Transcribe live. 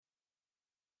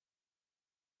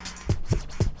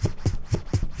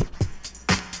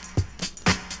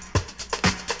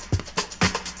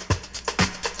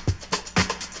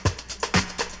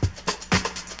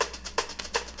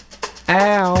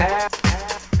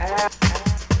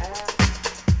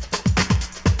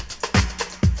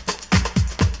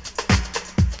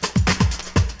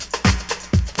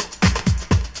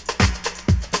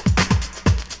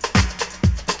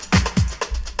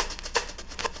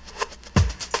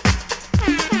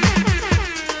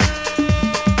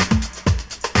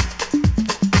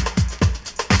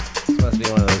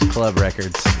club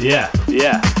records. Yeah.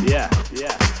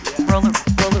 Roller.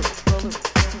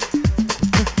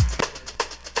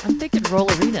 I'm thinking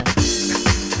Rollerina.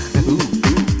 Ooh.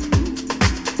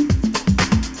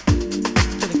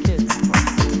 For the kids, of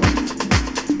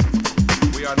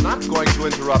course. We are not going to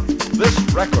interrupt this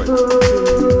record.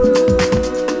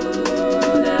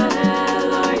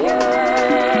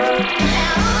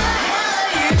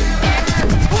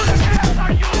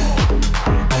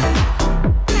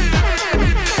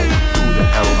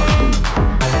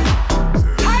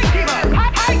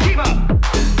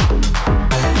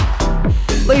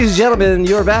 Ladies and gentlemen,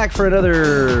 you're back for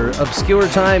another obscure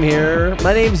time here.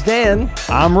 My name's Dan.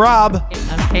 I'm Rob.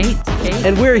 I'm Kate.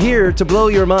 And we're here to blow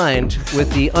your mind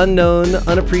with the unknown,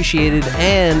 unappreciated,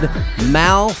 and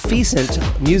malfeasant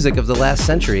music of the last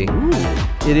century.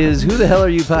 It is Who the Hell Are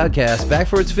You podcast, back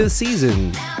for its 5th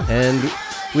season. And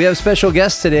we have special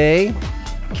guest today,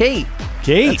 Kate.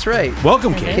 That's right.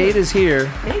 Welcome, Kate. Kate is here.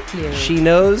 Thank you. She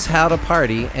knows how to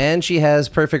party, and she has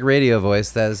perfect radio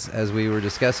voice, as we were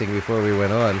discussing before we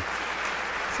went on.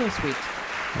 So sweet.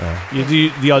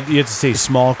 You have to say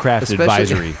small craft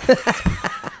Especially- advisory.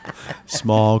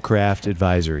 Small craft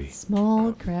advisory.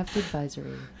 Small craft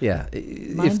advisory. Yeah.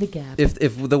 Mind the gap.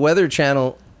 If the Weather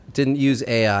Channel didn't use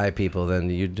AI, people,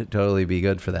 then you'd totally be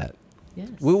good for that. Yes.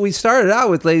 What we started out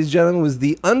with, ladies and gentlemen, was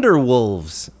the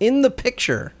Underwolves, In the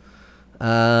Picture.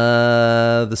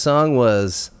 The song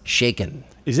was Shaken.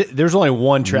 Is it? There's only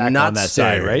one track Not on that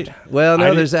stirred. side, right? Well, no,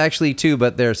 I there's actually 2,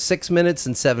 but they're 6 minutes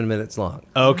and 7 minutes long.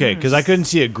 Okay, because I couldn't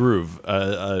see a groove,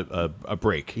 a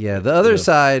break. Yeah, the other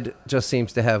side just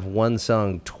seems to have one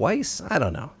song twice. I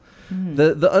don't know.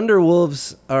 The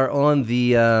Underwolves are on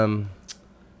the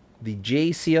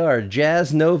JCR,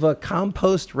 Jazz Nova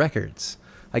Compost Records.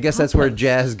 I guess that's where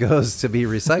jazz goes to be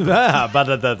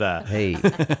recycled. Hey.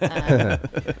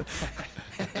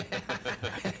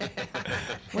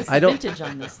 What's I the don't- vintage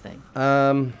on this thing?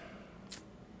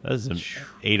 That's an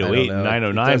I 808 don't and know.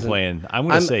 909 It doesn't- playing. I'm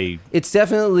going to say it's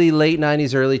definitely late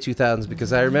 90s, early 2000s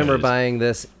because I remember buying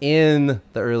this in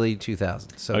the early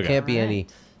 2000s. So Okay. it can't be All any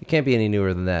right. it can't be any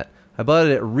newer than that. I bought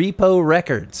it at Repo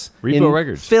Records. Repo in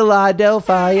Records.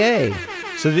 Philadelphia.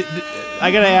 so.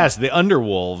 I got to ask the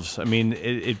Underwolves. I mean,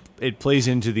 it plays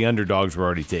into the underdogs were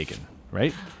already taken,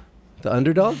 right? The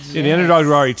Underdogs? Yeah, the underdogs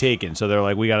were already taken, so they're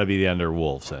like, we got to be the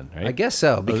Underwolves then, right? I guess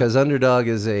so, because underdog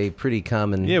is a pretty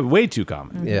common. Yeah, way too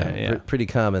common. Yeah, pretty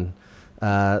common.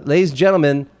 Ladies and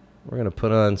gentlemen, we're going to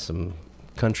put on some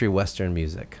country western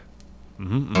music.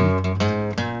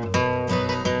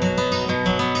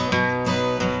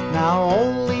 Now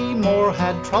old Lemore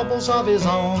had troubles of his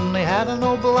own. He had an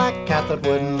old black cat that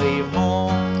wouldn't leave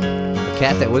home. The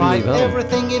cat that wouldn't leave Tried home.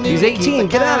 everything he knew He's to keep 18, the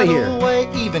get out of cat here. away.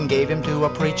 Even gave him to a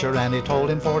preacher and he told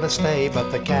him for to stay. But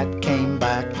the cat came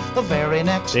back the very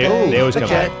next day. They always the come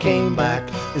cat back. came back.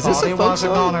 Is this Thought a he folk was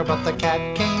song? goner, but the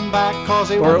cat came back cause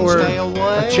he Or wouldn't stay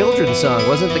away. a children's song.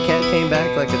 Wasn't The Cat Came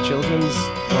Back like a children's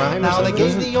rhyme or Now they something?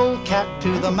 gave the old cat to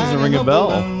the man Doesn't ring in a the bell.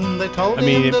 balloon. They told I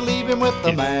mean, him to leave him with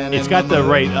the man It's in got the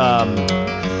right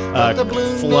But the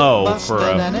balloon flow got for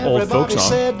busted an and old folk everybody song.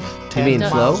 said, You mean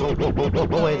 10 flow?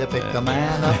 miles away to pick the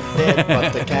man up dead.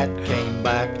 But the cat came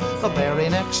back the very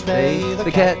next day.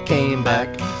 The cat came back.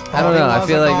 I don't know. I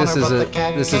feel like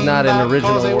this is not an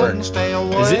original work. Is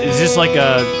this like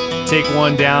a take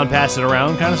one down, pass it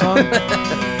around kind of song?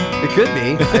 It could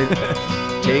be.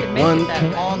 Take Make one. it that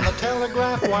way. On the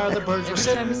telegraph wire, the birds were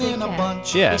Every time sitting you say in a cat.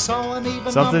 bunch. Yeah. He saw an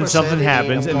even Something number, said he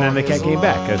happens, ate and then the for cat his came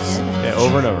back. life. That's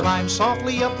over and over. Climbed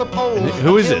softly up the pole.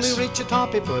 Who is until this? He reached the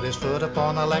top, he put his foot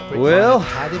upon electric Well- line,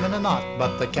 tied him in a knot,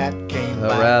 but the cat came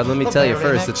back. Rob, let me the tell you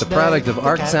very first, it's a next product day. of The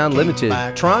Arc cat Sound came Limited,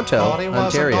 back. Toronto, Thought he was a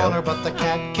Ontario. goner, but the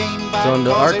cat came It's back on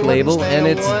the 'cause Arc he label, wouldn't and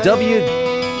stay it's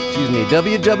away.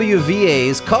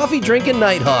 WWVA's Coffee Drinking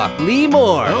Nighthawk, Lee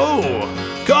Moore.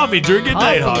 Oh, coffee drinking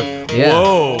Nighthawk. Yeah.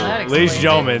 Whoa, That ladies and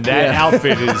gentlemen, that Yeah.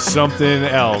 outfit is something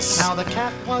else. Now the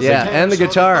cat was Yeah, a cat, and the so they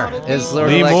guitar thought it is was sort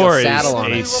of Lee like Moore a saddle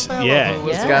on it. is yeah.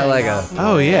 It's got like a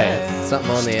Oh yeah.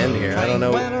 something on the end here. I don't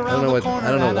know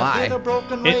why.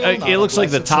 It looks like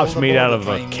the top's made out of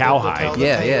a cowhide.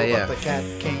 Yeah, yeah, yeah. But the cat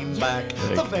came back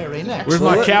the very next Where's day.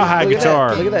 my Look- cowhide look at that-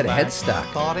 guitar? Look at that headstock.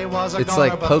 Thought he was a It's goner,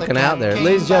 like but poking the out cat there. came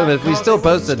Ladies and gentlemen, if we back still 'cause he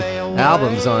wouldn't posted stay away.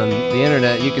 albums on the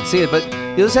internet, you could see it, but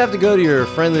you'll just have to go to your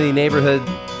friendly neighborhood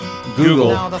Google.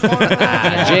 Now the farmer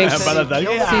Jinx. See,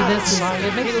 this is,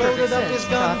 it makes perfect sense.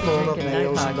 Coffee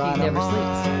drinking Nighthawk, he never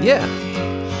sleeps. Yeah.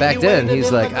 Back then,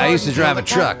 he's like, I used to drive a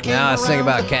truck. Now I sing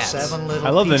about cats. I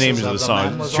love the names of the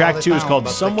songs. Track 2 is called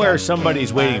Somewhere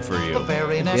Somebody's Waiting for You.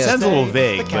 Yeah. Sounds a little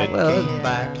vague, but Well,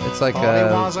 it's like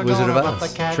Wizard of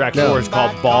Oz. track No. 4 is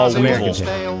called Ball American Weevil.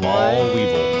 Jam. Ball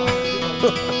Weevil.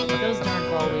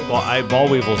 Well, Ball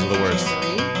Weevils are the worst.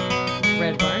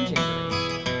 Red Barn Jamboree.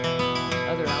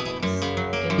 Other albums. In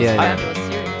this Yeah, yeah. fabulous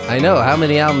series. I know. How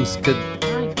many albums could My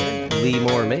goodness. Lee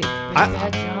Moore make?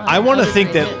 I want to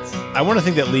think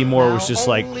that Lee Moore was just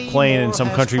like playing in some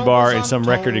country bar and some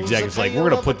record executive's like, we're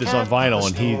gonna put this on vinyl,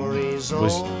 and he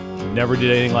was never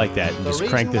did anything like that and just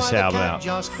cranked this album out.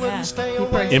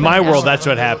 In my world, that's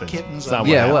what happens. It's not what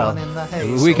Yeah, happened.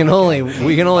 well, we can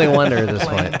only wonder at this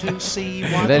point.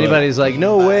 If anybody's like,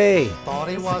 no way,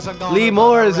 Lee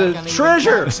Moore is a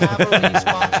treasure.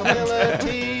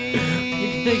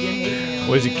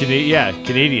 Was it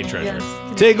Canadian treasure? Yes.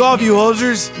 Take off, you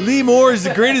hosers! Lee Moore is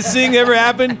the greatest thing ever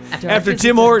happened after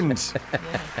Tim Hortons.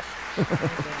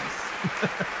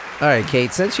 All right,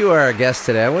 Kate, since you are our guest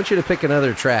today, I want you to pick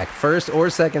another track, first or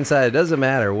second side. It doesn't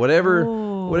matter.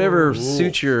 Whatever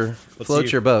suits your,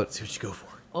 floats your boat. See what you go for.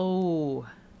 Oh,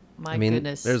 my I mean,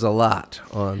 goodness. there's a lot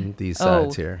on these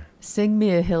sides here. Sing me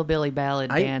a hillbilly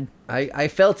ballad, Dan. I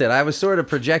felt it. I was sort of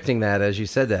projecting that as you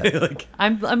said that.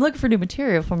 I'm looking for new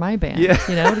material for my band. Yeah.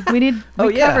 You know,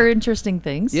 we cover interesting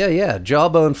things. Yeah.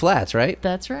 Jawbone Flats, right?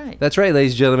 That's right. That's right,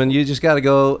 ladies and gentlemen. You just got to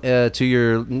go to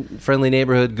your friendly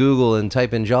neighborhood Google and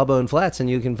type in Jawbone Flats, and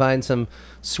you can find some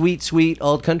sweet, sweet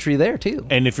old country there, too.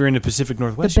 And if you're in the Pacific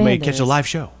Northwest, The you may band catch a is. live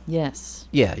show. Yes.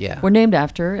 Yeah. We're named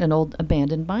after an old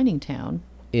abandoned mining town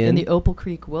In? in the Opal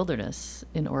Creek Wilderness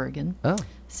in Oregon. Oh.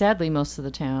 Sadly, most of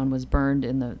the town was burned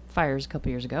in the fires a couple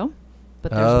years ago.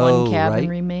 But there's Oh, one cabin right.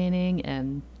 remaining,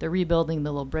 and they're rebuilding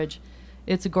the little bridge.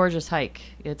 It's a gorgeous hike.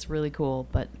 It's really cool,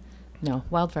 but no,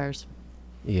 wildfires.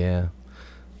 Yeah.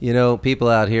 You know, people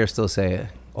out here still say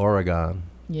Oregon.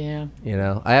 Yeah, You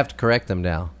know, I have to correct them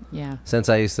now. yeah. Since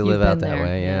I used to You've live out been that there.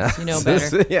 way, yeah. Yes, you know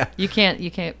better. Yeah. You can't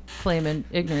claim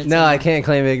ignorance. No, I anymore. can't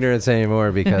claim ignorance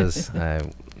anymore because that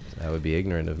would be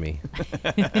ignorant of me.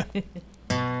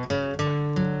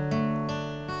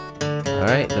 All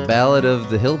right, the Ballad of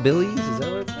the Hillbillies, is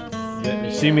that what it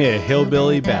says? See me a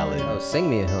hillbilly ballad. Oh, sing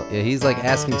me a hill. Yeah, he's like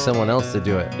asking someone else to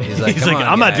do it. He's like, He's "Come like,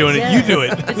 on, I'm not guys." doing it. Yes. You do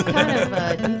it. It's kind of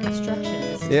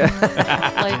deconstructionist. Yeah.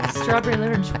 Like Strawberry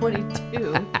Letter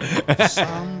 22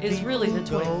 is really the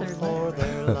 23rd for letter.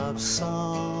 their love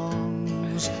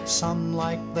songs. Some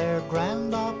like their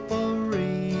grand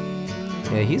opry.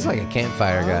 Yeah, he's like a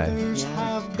campfire guy. Others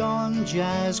have gone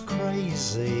jazz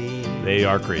crazy. They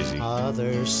are crazy.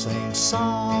 Others sing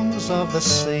songs of the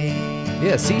sea.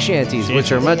 Yeah, sea shanties,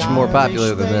 which are much more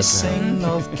popular than this now. Sing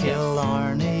of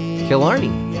Killarney. Killarney.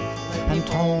 And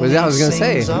Tony Well, I was gonna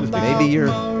say, sings about maybe you're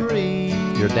Marie.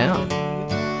 down.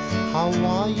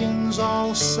 Hawaiians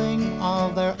all sing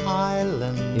of their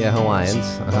island. Yeah,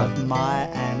 Hawaiians. But my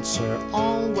answer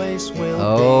always will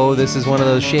Oh, be this is one of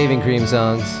those shaving cream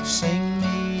songs. sing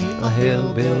me A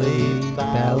hillbilly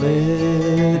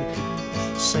ballad.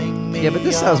 Sing me Yeah, but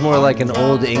this a sounds more like an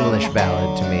old English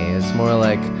ballad to me. It's more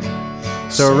like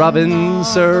Sir Robin,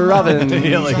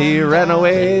 Yeah, like- he ran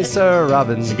away, Sir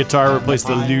Robin. The guitar replaced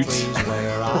the lute.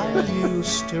 where I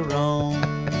used to roam.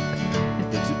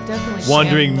 Definitely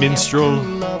Wandering Shannon minstrel.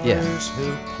 Lovers Yeah.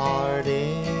 who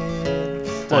parted.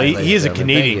 Well, he is a Thank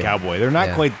Canadian you. cowboy. They're not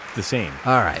Yeah. quite the same.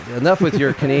 All right, enough with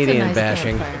your It's a Canadian nice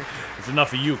bashing. campfire. It's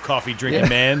enough of you, coffee drinking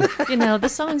man. You know, the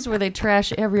songs where they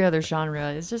trash every other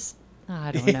genre is just,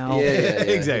 I don't know.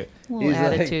 Exactly. A little He's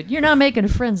like- attitude. You're not making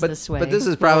friends this way. But this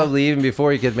is probably even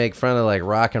before he could make fun of like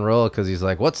rock and roll because he's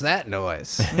like, "What's that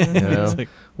noise? You know? like-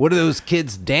 What are those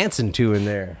kids dancing to in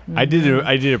there?" I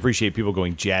did appreciate people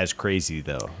going jazz crazy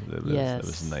though. That Yes.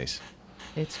 was nice.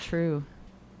 It's true.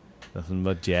 Nothing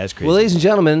but jazz crazy. Well, ladies and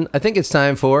gentlemen, I think it's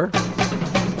time for.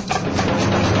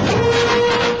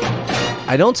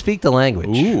 I don't speak the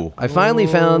language. Ooh. I finally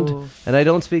found, Ooh. and I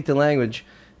don't speak the language,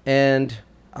 and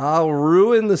I'll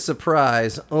ruin the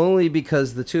surprise only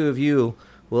because the two of you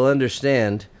will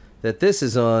understand that this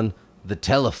is on the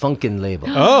Telefunken label.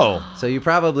 Oh, So you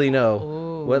probably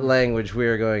know what language we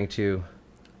are going to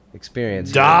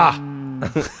experience. da.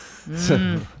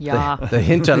 Yeah. The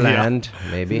hinterland,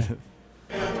 maybe.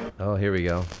 Oh, here we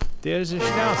go. There's a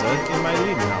schnauzer in my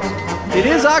leading house. It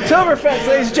is Oktoberfest,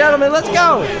 ladies and gentlemen. Let's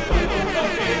go.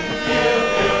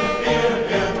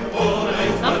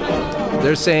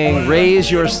 They're saying,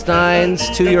 raise your steins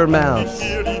to your mouths.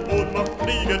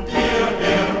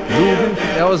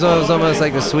 That was almost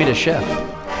like the Swedish Chef. Yes.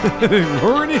 And the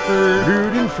word beer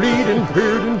is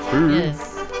very clear. Yes.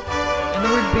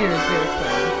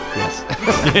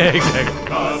 Yeah, exactly.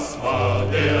 Das war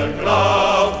der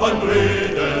Graf von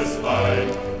Rüdeswein,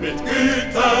 mit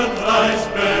Gütern reich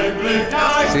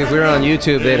beglückt. See, if we were on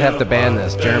YouTube, they'd have to ban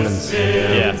this. Germans.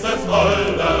 Yeah. Das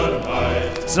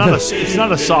Holderwein, It's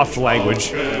not a soft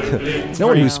language. No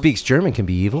one who speaks German can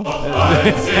be evil.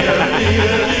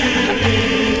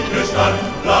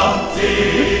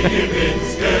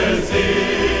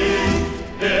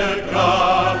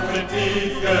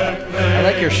 I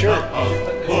like your shirt. Oh,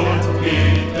 look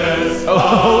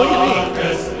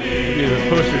at me. You're the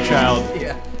poster child.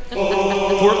 Yeah.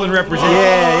 Portland representative.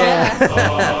 Yeah.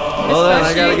 Hold on,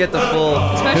 I gotta get the full.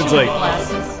 Especially It's with like- the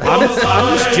glasses. I'm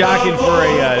just jockeying for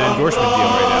an endorsement deal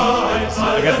right now.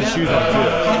 I got the shoes on too.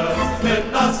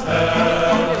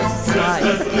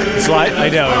 Slide? I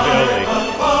know.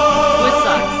 With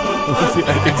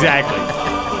socks. Exactly.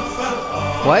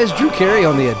 Why is Drew Carey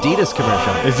on the Adidas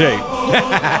commercial? It's right.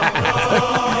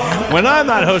 When I'm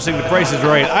not hosting The Price is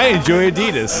Right, I enjoy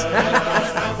Adidas.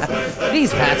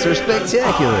 These hats are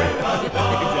spectacular.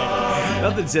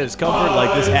 Nothing says comfort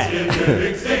like this hat.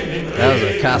 That was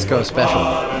a Costco special.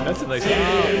 That's a nice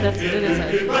hat. That's good as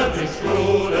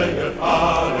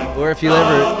Or if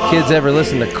kids ever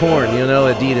listen to Korn, you'll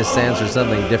know Adidas stands for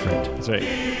something different. That's right.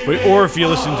 Or if you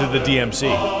listen to the DMC.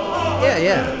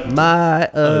 Yeah. My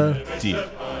D.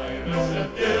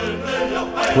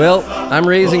 Well, I'm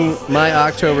raising my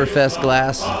Oktoberfest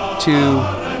glass to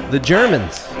the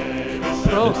Germans.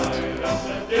 Prost.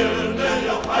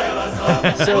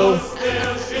 So,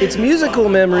 it's musical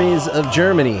memories of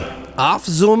Germany. Auf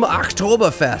zum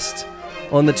Oktoberfest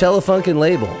on the Telefunken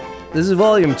label. This is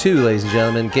volume 2, ladies and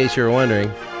gentlemen, in case you were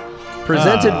wondering.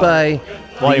 Presented by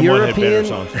the Volume 1 had better European,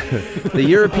 songs. the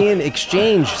European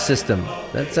Exchange System.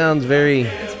 That sounds very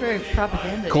It's very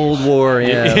propaganda. Cold War,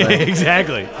 yeah. like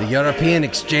Exactly. the European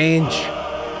Exchange.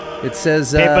 It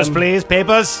says... Papers, please.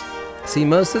 Papers. See,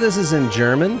 most of this is in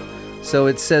German. So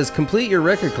it says, complete your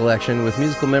record collection with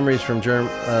musical memories from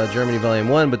Germany Volume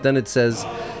 1, but then it says,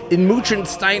 in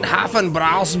Muchensteinhafen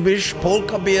Brausbisch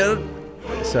Polka Bier.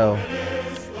 So,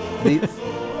 they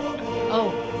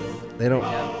don't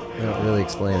really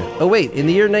explain it. Oh wait, in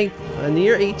the year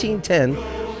 1810,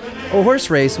 a horse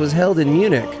race was held in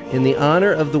Munich in the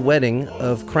honor of the wedding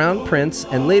of Crown Prince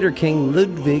and later King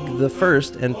Ludwig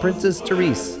I and Princess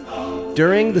Therese.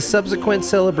 During the subsequent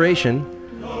celebration,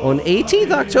 on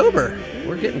 18th October,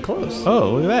 we're getting close.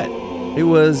 Oh, look at that. It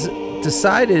was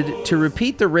decided to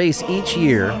repeat the race each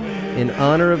year in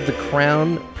honor of the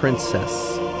Crown Princess.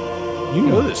 You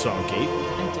know this song, Kate.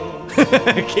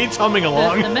 I do. Kate's humming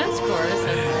along. The men's chorus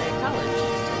at my college.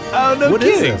 Oh, no What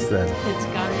is kidding. this then? It's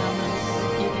Garianos.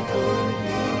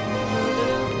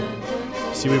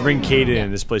 See, we bring Kate in,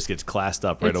 and this place gets classed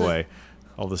up right It's a- away.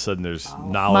 All of a sudden, there's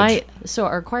knowledge. So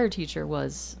our choir teacher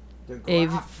was a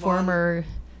former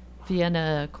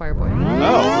Vienna choir boy.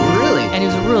 Oh, Really? And he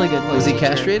was a really good voice Was he teacher.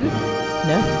 castrated?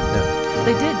 No. No.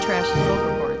 They did trash his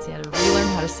vocal cords. He had to relearn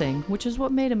how to sing, which is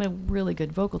what made him a really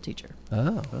good vocal teacher.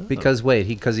 Oh. Because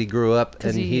he grew up and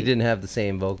 'Cause he he- didn't have the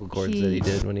same vocal cords that he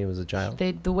did when he was a child.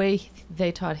 The way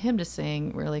they taught him to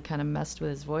sing really kind of messed with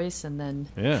his voice, and then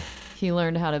yeah. he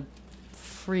learned how to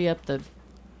free up the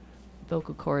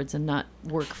vocal cords and not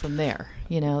work from there.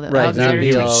 You know, the Right, not Alexander,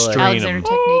 be all, like- Alexander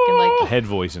technique, and like, Head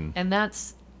voicing. and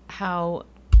that's how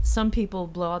some people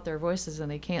blow out their voices and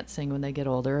they can't sing when they get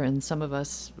older, and some of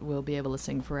us will be able to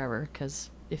sing forever because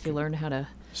if you learn how to,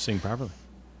 Sing properly.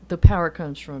 the power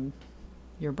comes from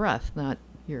your breath, not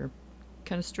your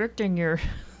constricting your.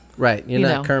 Right. You're You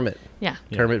not know. Kermit. Yeah.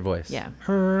 Kermit voice. Yeah.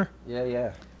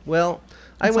 Yeah. Well,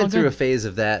 I It's went all through good. a phase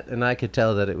of that, and I could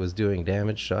tell that it was doing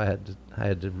damage, so I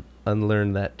had to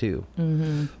unlearn that too.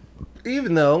 Mm-hmm.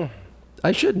 Even though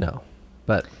I should know,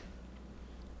 but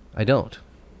I don't.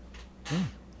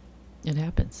 It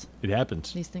happens. It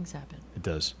happens. These things happen. It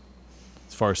does.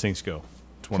 As far as things go,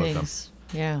 it's one of them. Things.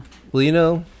 Yeah. Well, you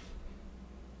know,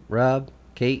 Rob,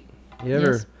 Kate, you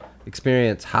ever Yes.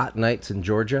 experience hot nights in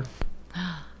Georgia?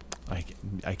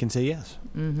 I can say yes.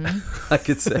 I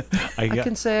could say. I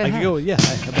can say I can have. go. Yeah.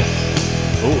 I bet.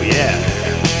 Oh yeah.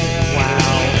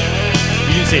 Wow.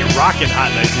 You didn't say rockin'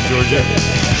 hot nights in Georgia.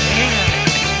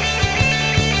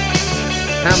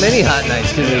 How many hot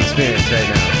nights can we experience right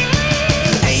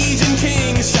now? Asian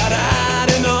kings shot out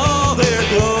in all their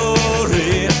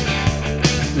glory.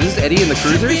 Is this Eddie and the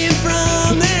Cruisers?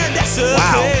 From their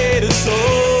desecrated soul.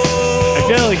 I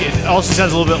feel like it also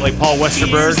sounds a little bit like Paul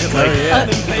Westerberg,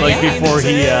 like before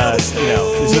he, this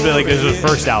is a bit like his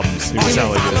first albums. It would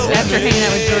sound like this. After hanging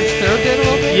out with George Thorogood a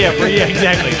little bit. Yeah,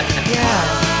 exactly.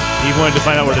 Yeah. He wanted to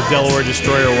find out what a Delaware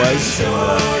Destroyer was.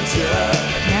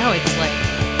 Now it's like.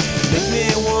 Make me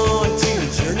want to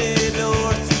journey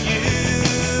north to you.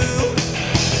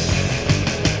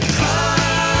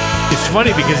 It's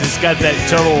funny because it's got that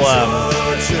total,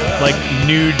 like,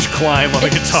 nude climb on the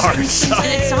guitar. So.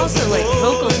 And it's also like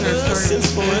vocals are sort of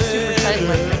super tight.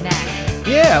 like the knack.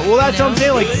 Yeah, well, that's You what I'm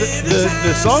saying. Like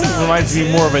the song reminds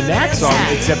me more of a Knack song,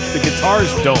 Yeah. except the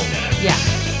guitars don't. Yeah.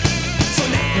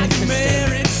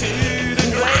 Interesting.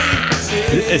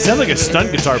 It sounds like a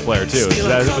stunt guitar player too. Is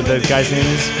that what the guy's name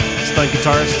is? Stunt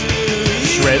guitarist,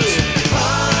 shreds.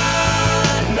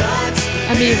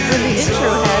 I mean, when the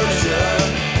intro had,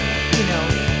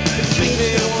 the change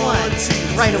to one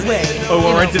right away. Oh, you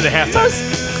well, know, right to the halftime.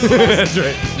 That's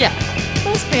right. Yeah.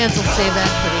 Most bands will say that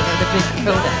for the end of big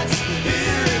codex.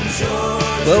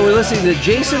 Well, we're listening to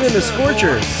Jason and the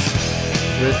Scorchers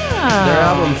with their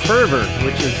album Fervor,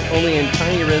 which is only in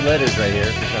tiny red letters right here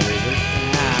for some reason.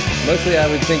 Mostly I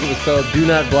would think it was called Do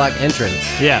Not Block Entrance.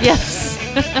 Yeah. Yes.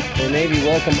 Or maybe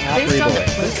Welcome Opry Based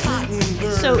on Boy.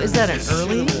 the So is that an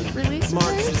early release?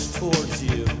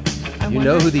 You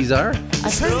know who these are?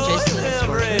 I've heard of Jason and the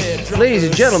Scorchers. Ladies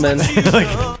and gentlemen.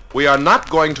 We are not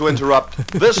going to interrupt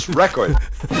this record.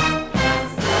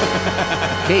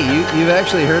 Kate, you've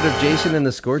actually heard of Jason and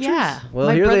the Scorchers? Yeah. Well,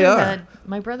 here they are.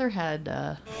 My brother had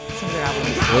some of their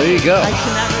albums. Well, there you go. I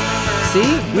cannot remember.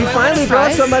 See? We finally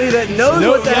brought somebody that knows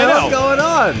what the hell's going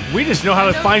on. We just know how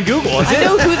to find Google. That's I it.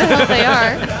 know who the hell they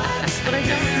are, but I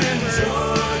don't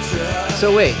remember.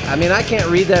 So wait, I mean, I can't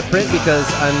read that print because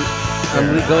I'm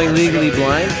going legally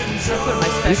blind.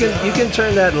 You can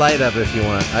turn that light up if you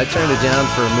want. I turned it down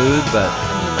for mood, but I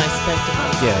need my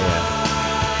spectacles. yeah.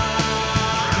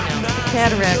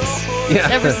 Cataracts. Yeah.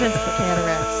 Ever since the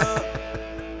cataracts.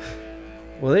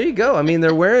 Well, there you go. I mean,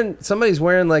 somebody's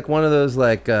wearing like one of those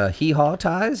like hee-haw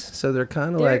ties, so they're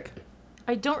kind of like.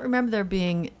 I don't remember there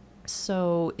being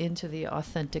so into the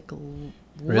authentic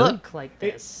Really? look like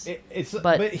this.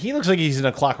 But he looks like he's in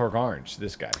A Clockwork Orange.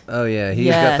 This guy. Oh yeah, he's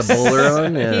got the bowler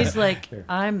on. Yeah. He's like,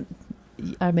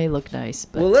 I may look nice,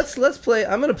 but Well, let's play.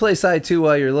 I'm gonna play side 2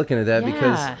 while you're looking at that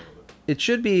because it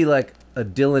should be like a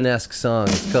Dylan-esque song.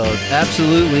 It's called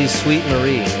Absolutely Sweet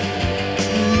Marie,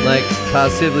 like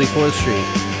positively 4th Street.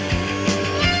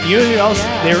 You know who else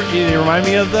they remind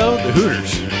me of though? The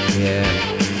Hooters. Yeah.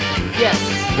 yes,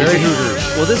 Very Hooters.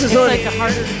 Well, this is it's on like a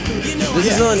harder. this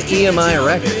is on EMI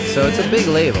Records, so it's a big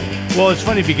label. Well, it's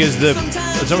funny because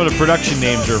some of the production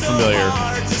names are familiar.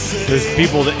 There's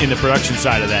people in the production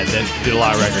side of that did a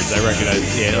lot of records. I recognize.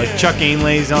 Yeah, like Chuck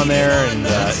Ainlay's on there, and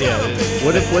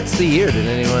What's the year? Did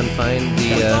anyone find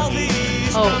the?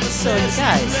 Oh, so you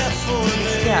guys,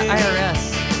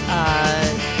 IRS.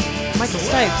 Michael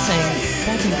Stipe sang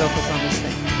backing vocals on this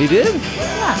thing. He did?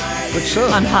 Yeah, Which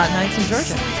song? on Hot Nights in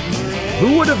Georgia.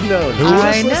 Who would have known? Who would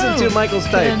have listened to Michael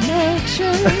Stipe?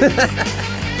 Connection.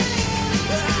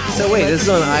 So wait, this is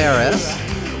on IRS?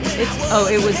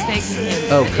 It was thanking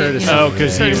him. Oh, courtesy. Oh,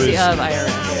 'cause he courtesy was- of IRS.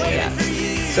 Yeah.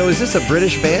 So is this a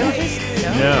British band?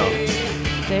 no.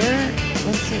 They're,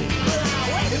 let's see.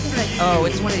 Oh,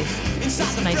 it's one of these. It's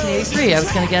 1983. I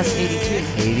was going to guess 82.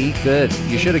 80? Good.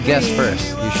 You should have guessed first.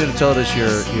 You should have told us your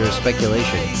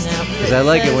speculation. No. Because I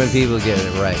like it when people get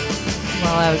it right.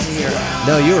 Well, I was a year.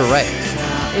 No, you were right.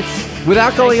 It's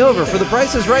Without going over, for the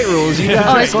Price is Right rules, you got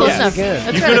Oh, it it's close enough. again.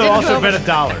 That's You right, could I have didn't go also bet over.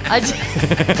 $1. I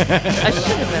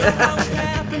should have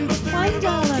bet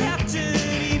 $1.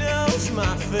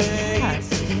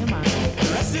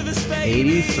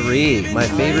 83, my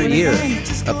favorite year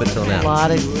up until A now.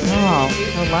 lot of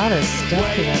stuff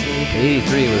came out.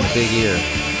 83 was a big year.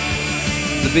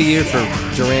 It was a big year for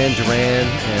Duran Duran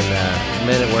and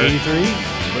Men at Work. 83.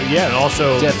 But yeah, and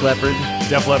also Def Leppard,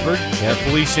 Def Leppard. Yep.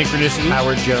 Police Synchronicity.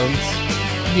 Howard Jones,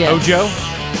 Yes. Ojo.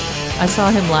 I saw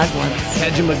him live once.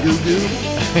 Kajamagugu.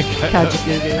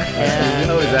 Kajagugu. Yeah.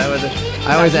 Oh, is that what it?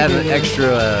 I always add an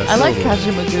extra I like syllable.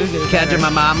 Kajagugu.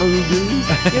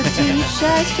 Kajamagugu. You're too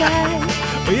shy.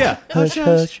 Oh yeah. Hush,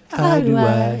 hush, how do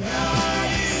I?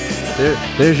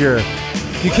 There's your.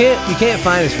 You can't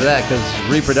find us for that because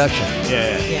reproduction,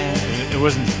 Yeah. Yeah. It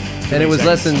wasn't. and it was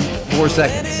less than 4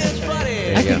 seconds.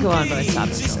 There I you could go. go on, but I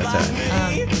stopped. That's all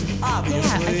right.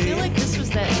 Yeah, I feel like this was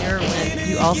that year when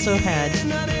you also had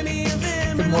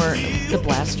the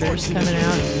blasters coming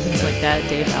out and things like that,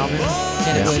 Dave Alvin,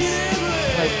 and it was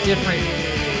like different,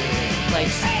 like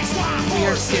we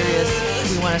are serious,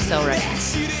 we want to sell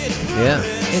records. Yeah.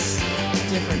 It's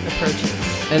different approaches.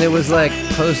 And it was like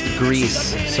post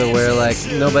Grease, so where like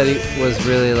nobody was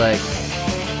really like,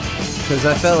 because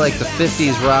I felt like the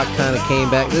 50s rock kind of came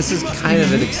back. This is kind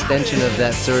of an extension of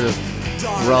that sort of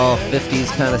raw 50s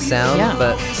kind of sound, Yeah.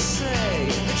 but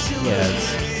yeah,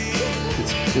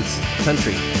 it's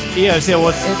country. Yeah. So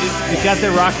it got the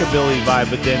rockabilly vibe,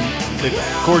 but then the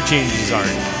chord changes aren't.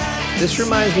 This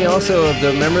reminds me also of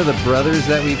remember the brothers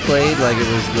that we played? Like it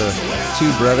was the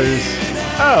two brothers,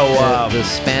 Oh. the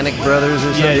Hispanic brothers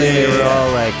or something. yeah, They were yeah.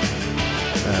 all like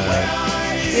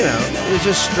you know, it was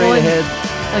just straight ahead.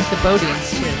 Like the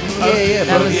Bodines, too. Yeah,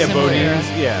 That was similar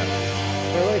Bodines, era.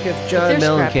 yeah. Or like if John they're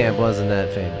Mellencamp scrappier. wasn't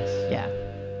that famous. Yeah,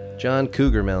 John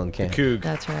Cougar Mellencamp. Coog.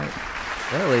 that's right.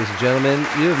 Well, ladies and gentlemen,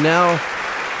 you have now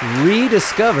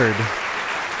rediscovered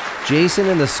Jason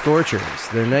and the Scorchers,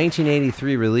 their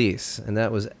 1983 release, and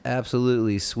that was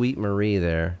absolutely Sweet Marie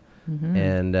there,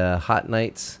 and Hot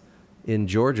Nights in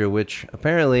Georgia, which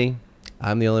apparently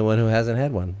I'm the only one who hasn't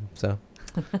had one, so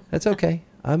that's okay.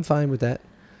 I'm fine with that.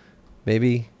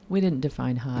 Maybe. We didn't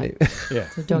define hot, Yeah.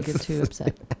 so don't get too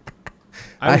upset.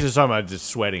 I was just talking about just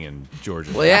sweating in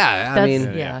Georgia. Well, yeah, I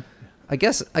mean, yeah. I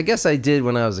guess I did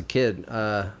when I was a kid.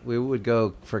 We would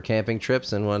go for camping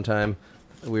trips, and one time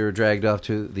we were dragged off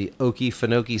to the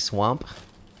Okefenokee Swamp,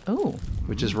 Oh,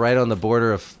 which is right on the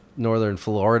border of northern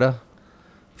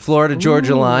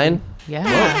Florida-Georgia line. yeah.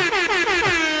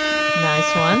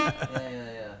 Nice one.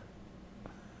 Yeah.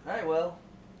 All right, well,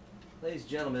 ladies and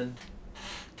gentlemen,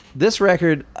 this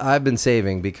record I've been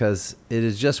saving because it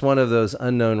is just one of those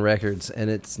unknown records, and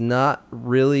it's not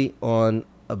really on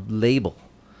a label.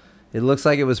 It looks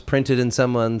like it was printed in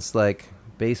someone's like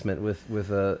basement with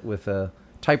a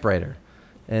typewriter,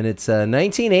 and it's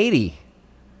 1980.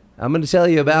 I'm going to tell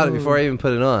you about it before I even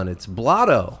put it on. It's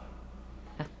Blotto.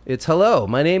 It's hello.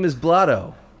 My name is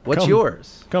Blotto. What's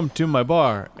yours? Come to my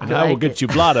bar, and I I will like get it. you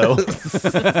Blotto.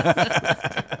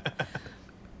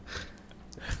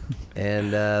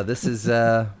 And this is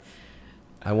I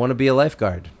Want to Be a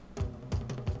Lifeguard.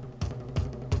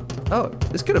 Oh,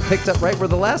 this could have picked up right where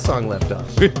the last song left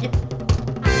off.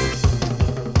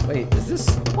 Wait, is this?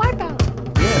 Wipe out.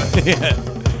 Yeah.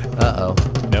 Uh-oh.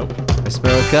 Nope. I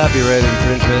smell copyright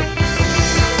infringement.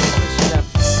 Shut up.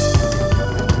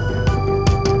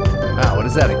 Wow, what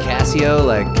is that? A Casio?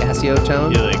 Like Casio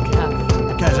tone? You're like,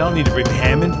 guys, I don't need to bring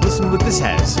Hammond. Listen to what this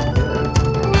has.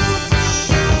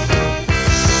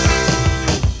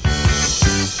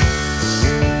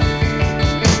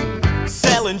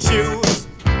 Selling shoes,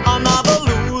 another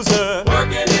loser.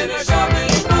 Working in a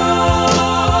shopping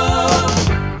mall.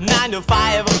 9 to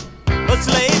 5, a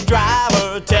slave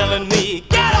driver telling me,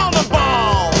 get on the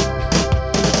ball.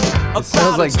 It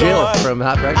smells like Jill from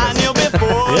Hot I Breakfast. knew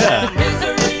before. Yeah.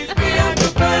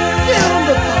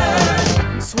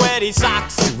 Sweaty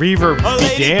socks. Reverb A be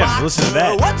lady damned. Listen to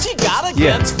boxer. that. What you got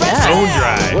Yeah. against fresh Bone air?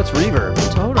 dry. What's reverb?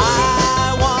 Totally.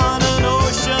 I want an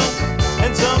ocean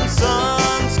and some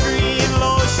sunscreen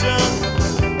lotion.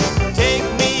 Take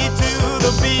me to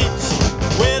the beach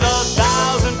with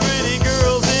 1,000 pretty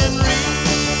girls in reach.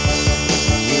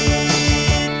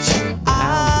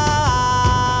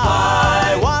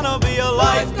 I wanna be a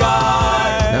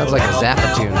lifeguard. Sounds like a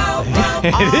Zappa tune.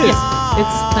 It is.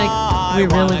 It's like we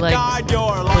really like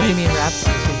Bohemian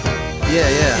Rhapsody.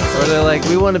 Yeah. Or they're like,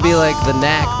 we want to be like the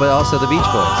Knack, but also the Beach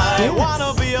Boys. I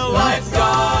wanna be a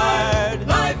lifeguard.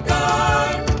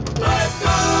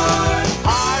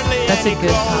 Hardly That's a any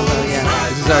good combo, yeah.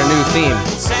 This is our new theme.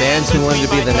 Bands who wanted to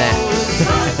be the Knack.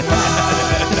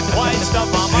 white stuff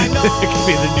on my nose. It could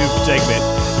be the new segment.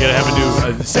 You gotta have a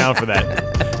new sound for that.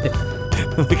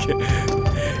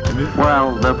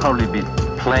 Well, they'll probably be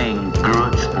playing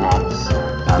grudge blobs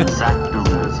and Zach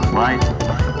Douglas, right?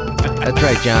 That's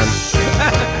right, John.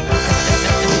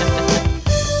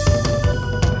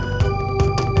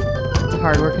 It's a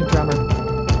hard-working drummer.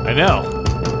 I know.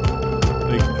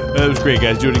 Like, that was great,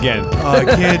 guys. Do it again. Oh, I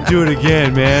can't do it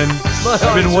again, man.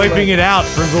 I've been wiping it out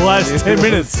for the last 10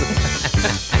 minutes.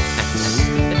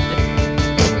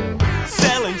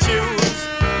 Selling shoes,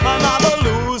 another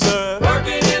loser.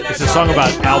 It's a song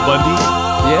about Al Bundy.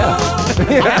 Yeah.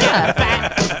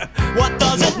 What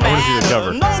does it I wanna see the matter?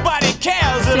 cover. Nobody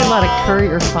cares See at a lot of all.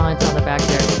 Courier font on the back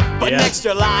there. But Yeah. next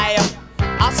July,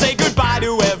 I'll say goodbye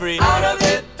to every Wow,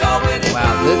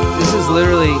 this is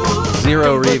literally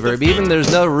zero reverb. Even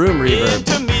there's no room reverb.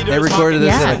 They recorded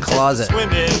this in Yeah. a closet.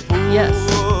 swimming pool. Yes.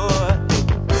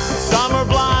 Summer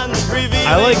blondes revealing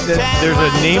I like that there's a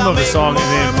tan name lines of the song, and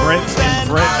then in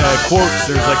quotes,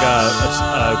 there's like a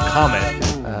comment.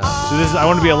 So this is, I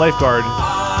want to be a lifeguard,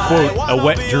 quote, a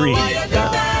wet dream.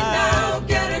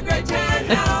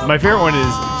 My favorite one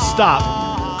is stop,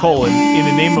 colon, in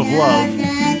the name of love.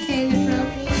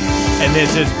 And then it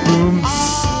says boom,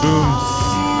 boom.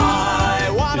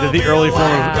 Is that the early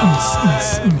form of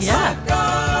Yeah.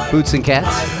 Boots and Cats.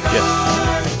 Yes.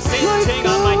 sitting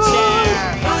on my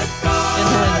chair. And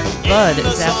then Bud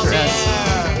is after us.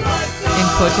 In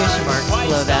quotation marks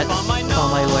below that. Call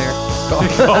my lawyer.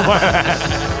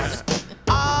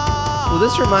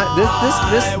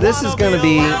 Well, this is going to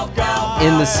be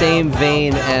in the same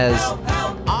vein as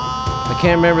the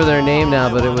can't remember their name now,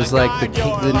 but it was like the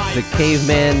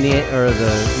caveman or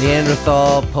the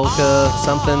Neanderthal polka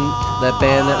something. That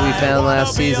band that we found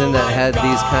last season that had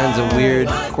these kinds of weird,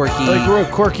 quirky,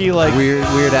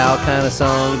 Weird Al kind of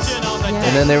songs.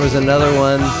 And then there was another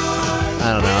one.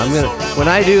 I don't know. When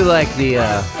I do like the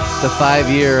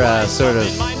 5-year sort of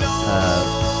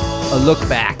a look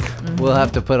back, we'll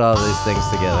have to put all these things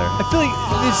together. I feel like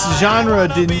this genre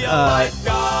didn't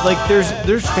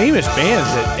there's famous bands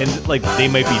and like they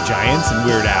might be giants and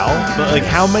Weird Al, but like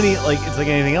how many, like it's like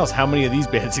anything else, how many of these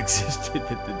bands existed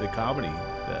that did the comedy?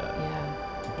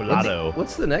 Blotto.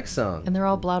 What's the next song? And they're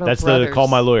all Blotto That's brothers. the Call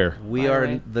My Lawyer. We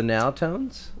are the Now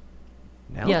Tones?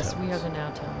 Yes, we are the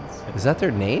Now Tones. Is that their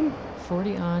name?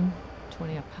 40 on,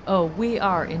 20 up. Oh, we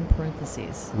are in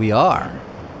parentheses. We are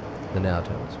the Now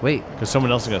Tones. Wait. Because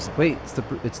someone else is going to Wait,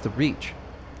 it's the Reach.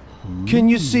 Can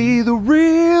you see the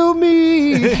real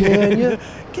me? Can you?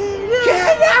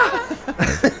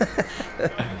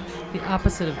 The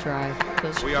opposite of dry.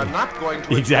 We are not going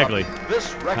to Exactly.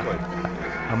 this record.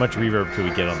 How much reverb could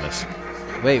we get on this?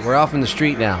 Wait, we're off in the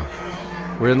street now.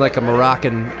 We're in like a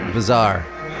Moroccan bazaar.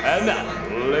 And now,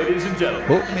 ladies and gentlemen,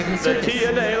 Oh. the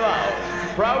TNA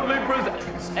Lounge proudly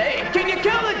presents. Hey, can you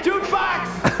kill the jukebox?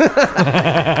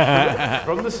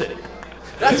 From the city.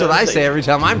 That's what I say every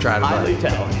time I'm trying to Highly play.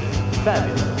 talented,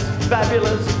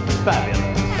 fabulous.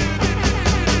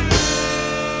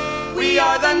 We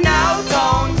are the Now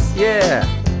Tones. Yeah.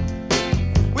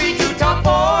 We do top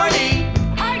 40.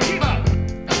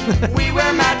 We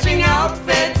wear matching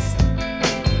outfits.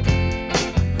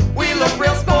 We look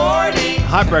real sporty.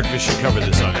 Hot Breakfast should cover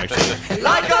this song, actually.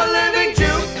 Like a living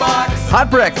jukebox. Hot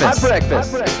breakfast.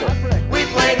 We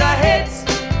play the hits.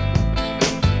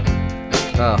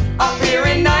 Oh. Up here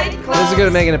in nightclubs. This is going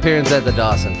to make an appearance at the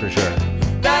Dawson for sure.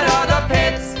 That are the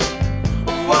pits.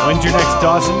 Whoa, When's your next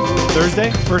Dawson?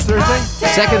 Thursday? First Thursday?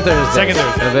 Second Thursday. Second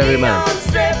Thursday. Of every month.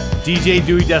 DJ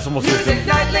Dewey Decimal System.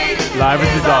 Live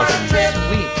at the Dawson.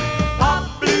 Sweet. Pop,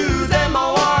 blues,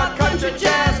 MOR, country,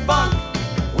 jazz, funk.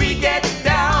 We get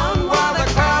down while the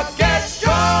crowd gets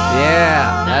drunk.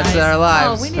 Yeah, that's our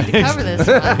lives. Oh, we need to cover this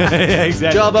one. Yeah,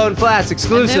 exactly. Jawbone Flats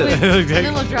exclusive. And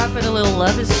then we'll drop in a little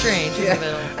Love is Strange in the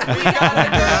middle. We got a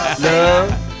girl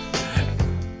singing.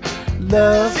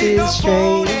 Love is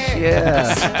strange. Yeah.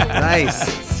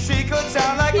 Nice. She could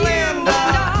sound like Linda.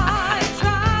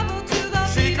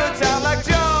 She could sound like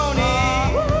Joni.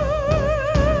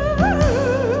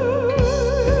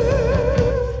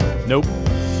 Nope.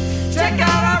 Check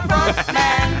out our front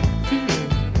man.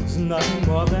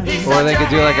 Or they could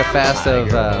do like a fast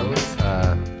of,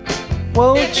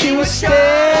 won't you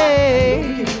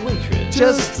stay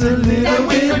just a little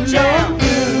bit longer?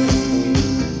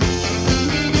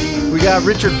 We got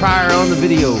Richard Pryor on the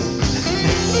video.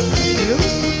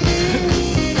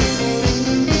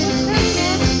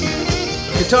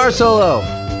 Guitar solo.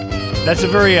 That's a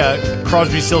very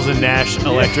Crosby, Stills and Nash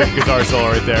electric guitar solo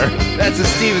right there. That's a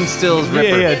Steven Stills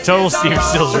ripper. Yeah, total Steven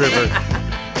Stills ripper.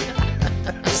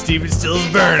 Steven Stills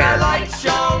burner. Light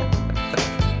show.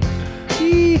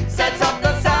 Sets up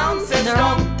the sound And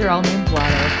system. they're all named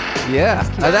Blotto. Yeah,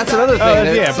 that's another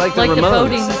thing. yeah. It's like the Like the Ramones.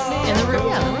 Bodines. And the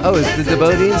Ramones. Oh, did the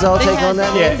Bodines all take on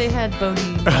that? Yeah. They had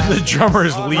Bodine. The drummer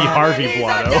is Lee Harvey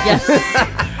Blotto. Yes.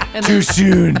 And Too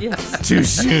soon. Yes. Too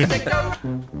soon. Lee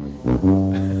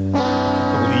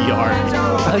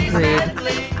Harvey. Agreed.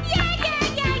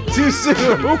 Too soon.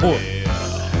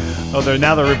 Oh, they're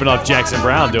ripping off Jackson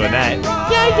Brown doing that.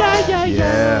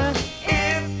 Yeah.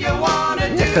 If you wanna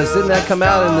do Because didn't that come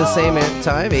out in the same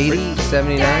time? 80,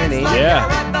 79, 80? Yeah.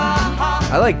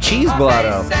 I like Cheese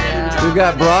Blotto. We've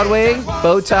got Broadway,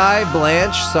 Bowtie,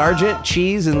 Blanche, Sargent,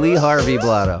 Cheese, and Lee Harvey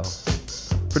Blotto.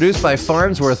 Produced by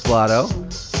Farnsworth Blotto.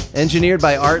 Engineered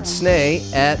by Art Snay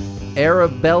at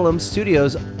Arabellum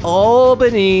Studios,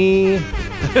 Albany,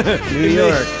 New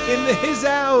York. In his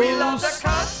house.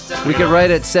 We could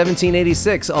write at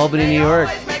 1786, Albany, New York,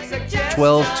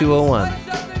 12201.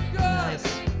 Nice.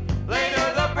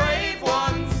 later the brave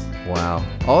ones. Wow.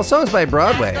 All songs by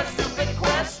Broadway. Stupid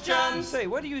questions. Say,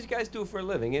 what do you guys do for a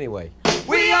living anyway?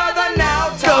 We are the Now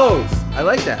Go! Tones. I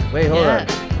like that. Wait, hold Yeah. on.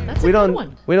 That's a We good don't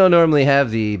one. normally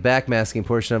have the backmasking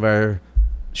portion of our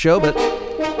show, but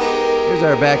here's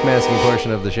our backmasking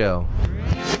portion of the show.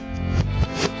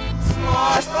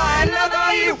 Smash by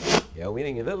another you. Ja,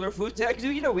 winning a little food tax,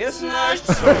 do you know, yes?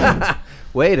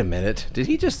 Wait a minute. Did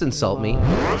he just insult me?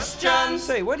 Questions.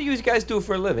 Say, what do you guys do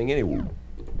for a living anyway?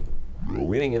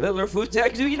 Winning a little food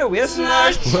tax, do you know, yes?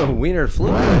 Wiener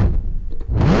flu.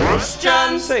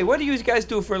 Questions. Say, what do you guys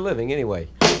do for a living anyway?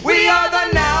 We are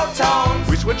the Now Tones.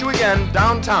 We switch you again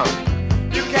downtown.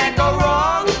 You can't go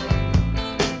wrong.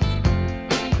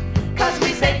 'cause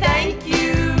we say thank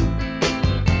you.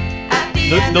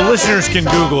 The listeners can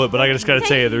Google it, but I just got to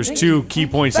tell you, there's two key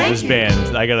points of this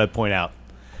band I got to point out.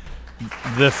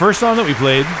 The first song that we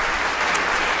played,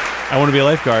 I Want to Be a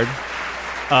Lifeguard,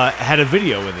 had a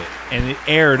video with it, and it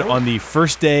aired on the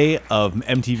first day of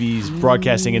MTV's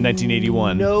broadcasting in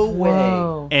 1981. No way.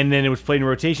 Whoa. And then it was played in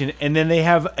rotation. And then they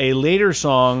have a later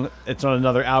song that's on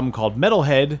another album called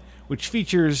Metalhead, which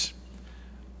features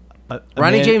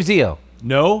Ronnie man- James Dio.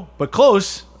 No, but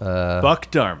close. Buck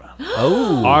Dharma.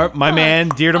 Oh. My man,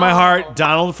 dear to my heart,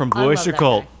 Donald from Blue love Oyster that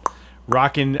Cult,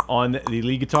 rocking on the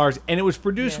lead guitars. And it was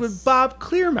produced with Bob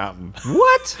Clearmountain.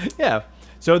 What? Yeah.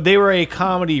 So they were a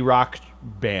comedy rock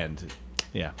band.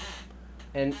 Yeah.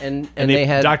 And they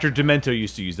had Dr. Demento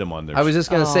used to use them on their I was just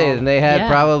going to say, and they had yeah.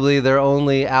 probably their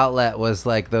only outlet was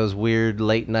like those weird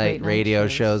late night Late-night radio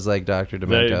shows. shows like Dr.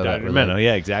 Demento. Dr. Demento,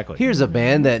 yeah, exactly. Here's a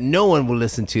band that no one will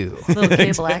listen to. Little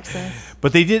cable access.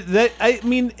 But they did that. I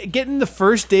mean, getting the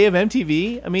first day of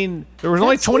MTV. I mean, there was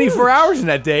only That's 24 huge. hours in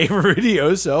that day for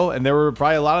videos. So, and there were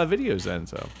probably a lot of videos then.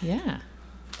 So, Yeah.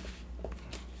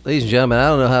 Ladies and gentlemen, I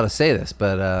don't know how to say this,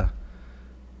 but I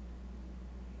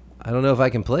don't know if I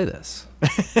can play this.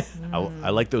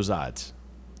 I like those odds.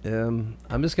 I'm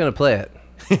just going to play it.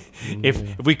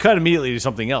 If we cut immediately to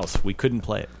something else, we couldn't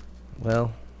play it.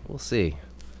 Well, we'll see.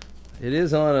 It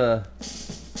is on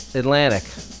Atlantic,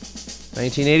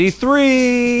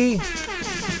 1983.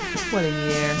 What a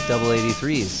year. Double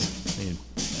 83s. I mean,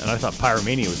 and I thought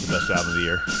Pyromania was the best album of the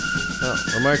year. Oh,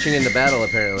 we're marching into battle,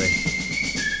 apparently.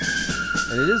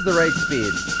 And it is the right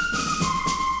speed.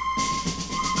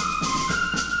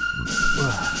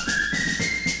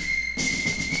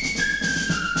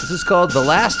 This is called The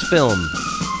Last Film.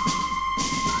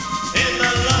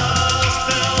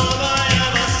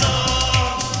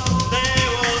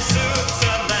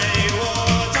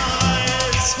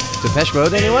 Depeche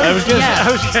Mode, anyone? I was gonna.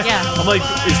 Yeah. Yeah. I'm like,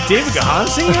 is David Gahan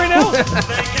singing right now?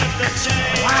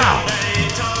 Wow.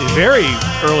 Very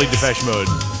early Depeche Mode.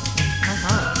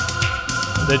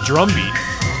 The drum beat,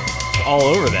 all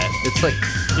over that. It's like,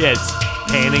 Yeah, it's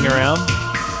panning around.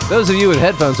 those of you with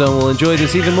headphones on will enjoy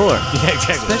this even more. Yeah,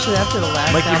 exactly. Especially after the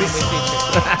last Mike, you album be- we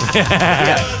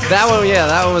featured.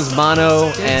 That one was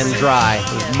mono and dry.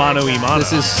 Mono e mono.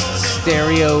 This is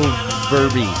stereo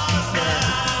verby.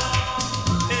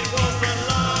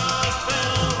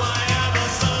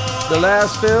 The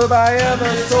last film I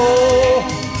ever saw.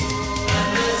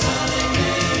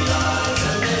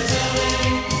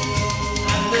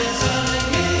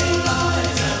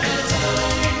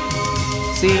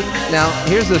 See, now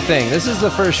here's the thing. This is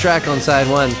the first track on side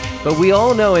one, but we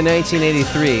all know in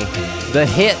 1983, the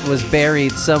hit was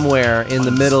buried somewhere in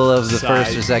the middle of the Side.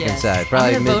 first or second Yes. side.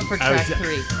 Probably I'm gonna mid. vote for I track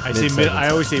was- 3. I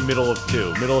always say middle of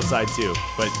two, middle of side two,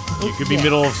 but you could be Yeah.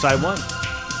 middle of side one.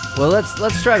 Well,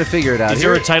 let's try to figure it out. Is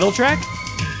there a title track?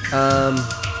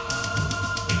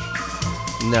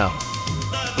 No.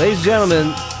 Ladies and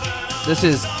gentlemen, this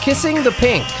is Kissing the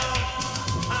Pink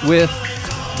with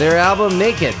their album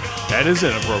Naked. That is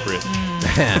inappropriate.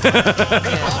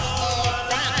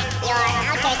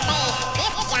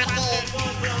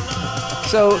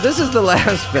 So this is the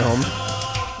last film,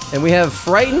 and we have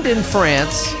Frightened in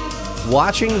France,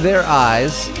 Watching Their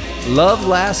Eyes, Love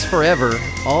Lasts Forever,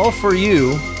 All For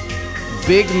You,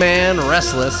 Big Man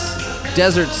Restless,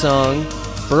 Desert Song,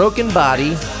 Broken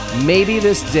Body, Maybe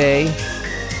This Day,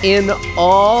 In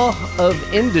Awe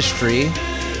of Industry,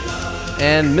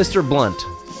 and Mr. Blunt,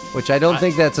 which I don't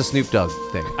think that's a Snoop Dogg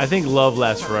thing. I think Love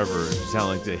Lasts Forever sounds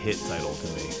like the hit title to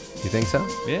me. You think so?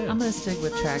 Yeah. I'm going to stick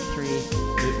with track 3.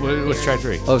 What's track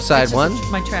 3? Oh, side It's just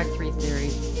one? My track 3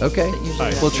 theory. Okay. That usually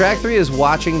Alright. does Well, it. track 3 is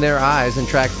Watching Their Eyes, and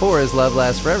track 4 is Love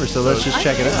Lasts Forever. So let's just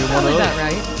check it That's out. probably about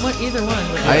right. Either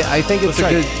one. would be- I think it's Let's a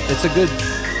try good. It's a good.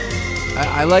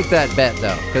 I like that bet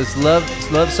though, because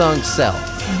love songs sell.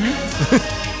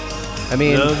 I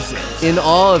mean, Love sells. In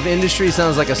Awe of Industry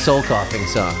sounds like a soul coughing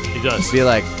song. It does. Be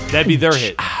like, That'd be their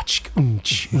hit.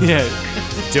 Yeah.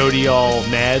 Doty all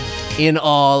mad. In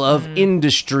All of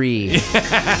Industry,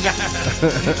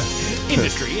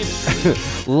 Industry.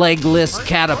 legless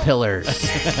caterpillars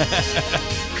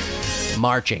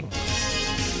marching.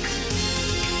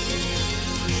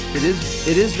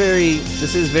 It is very.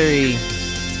 This is very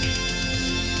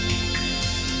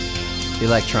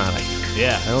electronic.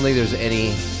 Yeah. I don't think there's any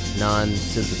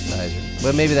non-synthesizer.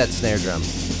 Well, maybe that snare drum.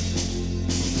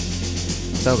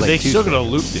 Sounds But like they two still could have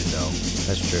looped it though.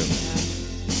 That's true.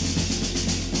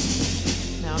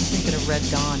 Now I'm thinking of Red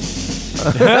Dawn.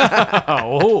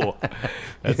 Oh.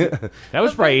 That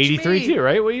was probably 83 too,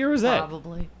 right? What year was that?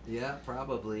 Probably. Yeah,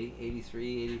 probably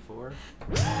 83, 84.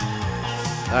 All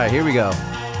right, here we go.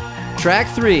 Track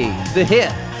 3, the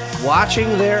hit, Watching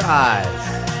Their Eyes.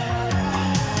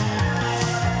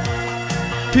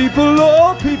 People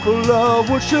love,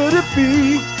 what should it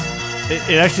be?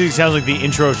 It actually sounds like the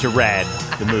intro to Rad,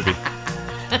 the movie.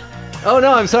 Oh,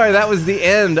 no, I'm sorry. That was the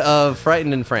end of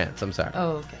Frightened in France. I'm sorry.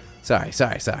 Oh, okay. Sorry.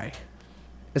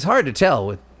 It's hard to tell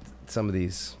with some of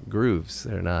these grooves.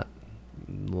 They're not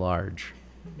large.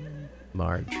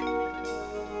 Marge.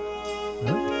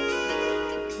 Huh?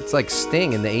 It's like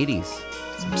Sting in the 80s.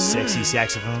 Some sexy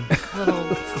saxophone. Little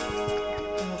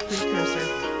precursor.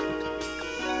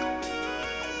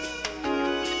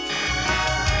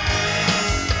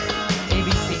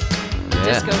 ABC.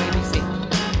 Disco ABC.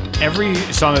 Every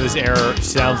song of this era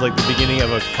sounds like the beginning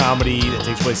of a comedy that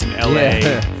takes place in L.A.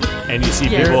 Yeah. And you see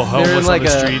Yeah. people They're in homeless like on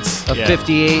the streets. a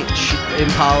 58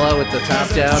 Impala with the top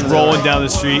down. Just rolling down the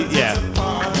street. Yeah.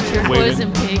 Turquoise Waving.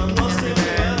 and pink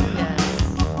everywhere.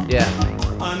 Yes. Yeah.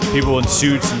 People in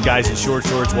suits and guys in short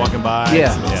shorts walking by.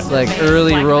 Yeah. It's like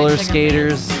early Black roller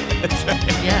finger. skaters.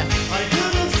 Yeah.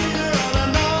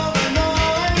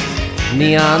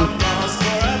 Neon.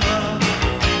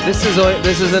 This is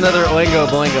another Oingo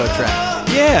Boingo track.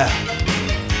 Yeah.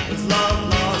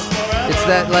 It's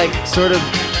that like sort of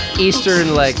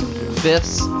Eastern like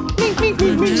fifths.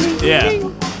 Yeah.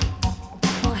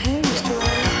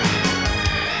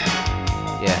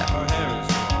 Yeah.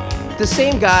 The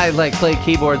same guy like played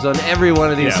keyboards on every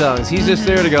one of these songs. He's just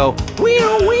there to go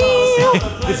wheel wheel.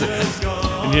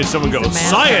 And you hear someone go, He's a man.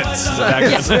 science! In the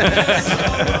background.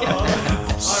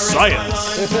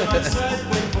 Science.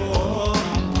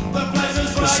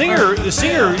 The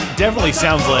singer definitely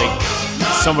sounds like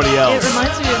somebody It else.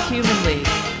 reminds me of Human League.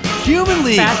 Human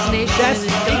League. Fascination That's with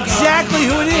the Jungle. exactly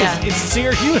who it is. Yeah. It's the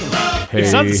singer Human League.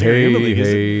 It's not the singer Human League, is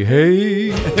it?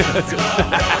 hey.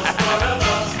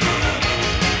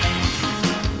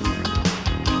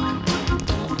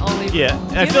 Only Yeah,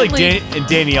 and I feel like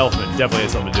Danny Elfman definitely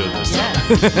has something to do with this. Yeah.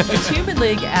 It's Human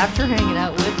League after hanging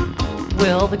out with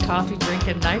Will, the coffee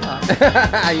drinking Nighthawk.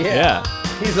 Yeah.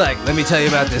 He's like, let me tell you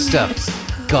about this stuff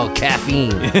called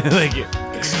caffeine. Like,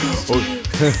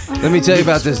 Let me tell you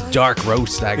about this dark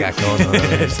roast I got going on.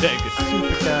 exactly.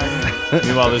 Super dark.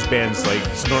 Meanwhile, this band's like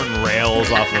snorting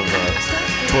rails off of a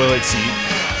toilet seat.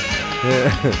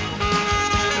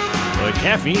 Like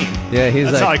caffeine. Yeah, he's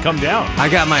That's like, how I come down. I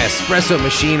got my espresso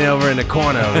machine over in the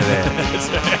corner over there.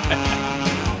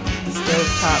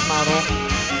 Stovetop model.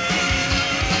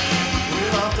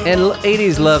 And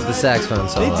 80s loved the saxophone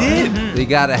solo. They did. You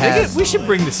gotta have. We should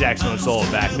bring the saxophone solo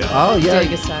back though. Oh Dig a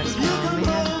yeah, saxophone,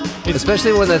 man.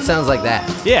 especially when that sounds like that.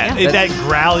 Yeah, that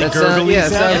growly, gurgly yeah, it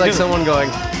sound. sounds like someone going.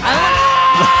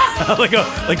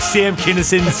 like Sam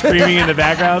Kinison screaming in the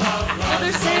background. And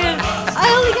they're saying, I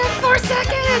only got 4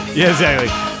 seconds. Yeah, exactly.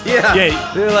 Yeah,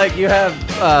 Yeah. they're like you have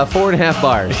 4.5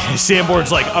 bars.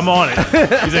 Sanborn's like, I'm on it.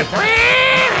 He's like,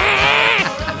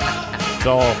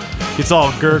 it's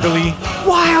all gurgly.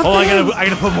 Wild. Oh, I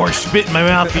gotta put more spit in my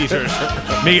mouthpiece or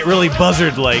make it really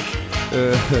buzzard like.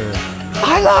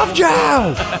 I love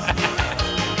Joe.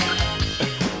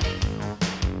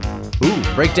 Ooh,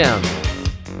 breakdown.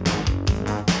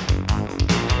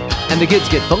 And the kids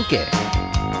get funky.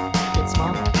 It's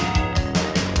small.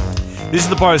 This is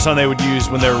the part of the song they would use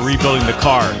when they were rebuilding the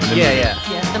car. In the movie. Yeah.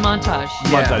 Yeah, the montage.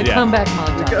 Montage, The yeah. comeback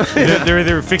montage. They're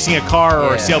either fixing a car or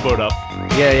a Yeah. sailboat up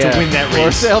Yeah. to win that Or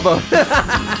race. sailboat.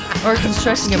 Or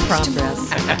constructing a prom dress.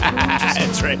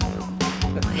 That's right.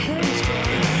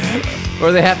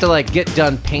 Or they have to like get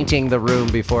done painting the room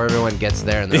before everyone gets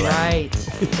there, and they're like, Right.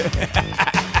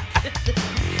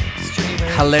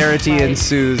 Streamers. hilarity Right.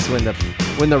 ensues when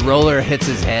the roller hits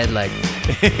his head. Like,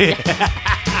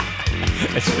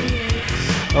 That's right.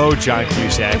 Oh, John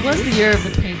Cusack. It was the year of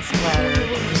the paint splatter,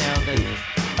 the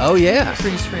oh yeah,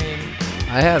 freeze frame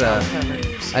I had a cover.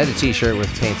 T-shirt with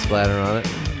paint splatter on it.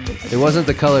 It wasn't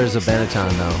the colors of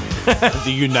Benetton though.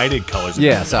 The United Colors.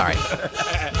 Yeah, sorry.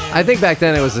 I think back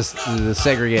then it was the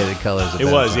segregated colors of It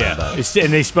Benetton. was, yeah. but-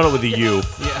 And they spelled it with a U.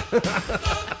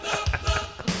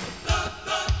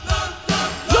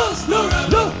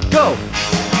 Go!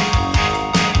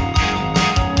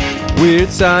 Weird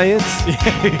science.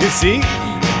 You see?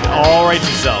 All right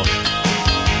yourself.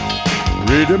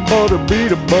 Rhythm for the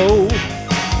beat of bow.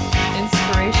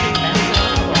 Inspiration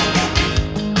massive.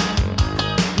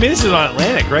 I mean, this is on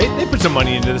Atlantic, right? They put some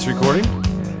money into this recording.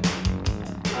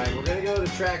 Alright, we're gonna go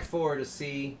to track 4 to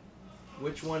see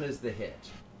which one is the hit.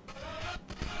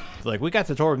 Like, we got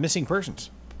the tour of missing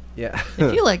persons. Yeah.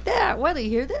 If you like that, why do you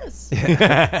hear this?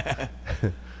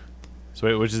 So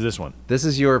wait, which is this one? This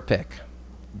is your pick.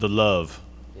 The Love.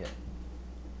 Yeah.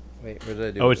 Wait, what did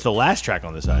I do? Oh, it's the last track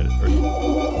on this side. Or-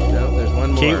 No, there's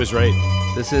one more. Kate was right.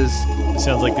 This is... It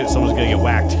sounds like someone's going to get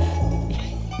whacked.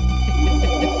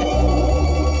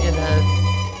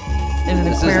 In an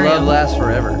This aquarium. is Love Lasts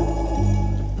Forever.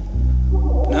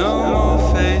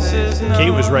 Kate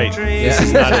was right. This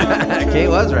is not it. Kate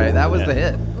was right. That was the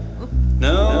hit.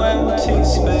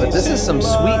 But this is some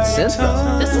sweet synth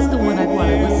though. This is the one I'd want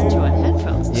to listen to on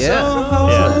headphones. Yeah.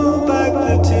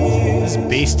 This is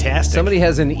bass-tastic. Somebody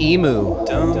has an emu.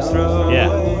 Yeah.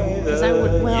 Because I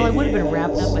would have been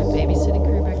wrapped up my babysitting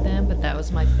career back then, but that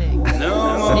was my thing. Sneak into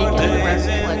the record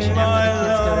collection after the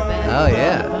kids go to bed. Oh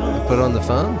yeah. They put on the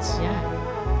phones.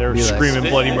 Yeah. They were Be like- screaming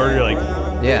bloody murder like...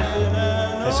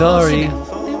 Yeah. Sorry. They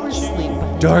were asleep. by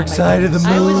the Dark time I side got- of the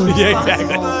I was moon. Yeah,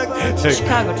 responsible exactly. for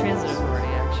Chicago Transit Authority,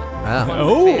 actually. Wow.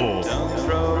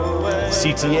 Oh.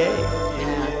 CTA. Yeah,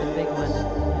 the big one.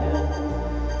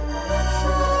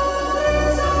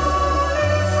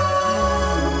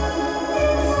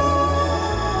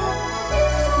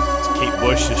 Kate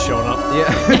Bush is showing up.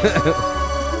 Yeah.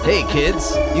 Hey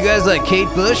kids, you guys like Kate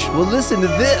Bush? Well, listen to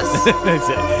this.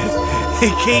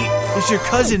 Hey, Kate, is your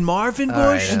cousin Marvin Bush? All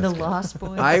right, And the that's Lost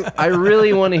Boys. I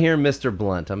really want to hear Mr.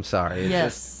 Blunt. I'm sorry.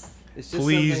 Yes. It's just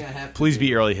Please, something I have to please do.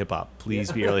 be early hip hop.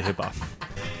 Please be early hip hop.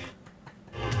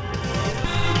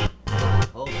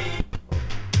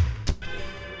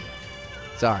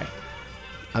 Sorry.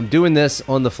 I'm doing this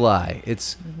on the fly.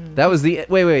 That was the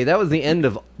that was the end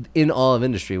of In All of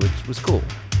Industry, which was cool.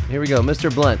 Here we go,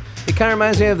 Mr. Blunt. It kind of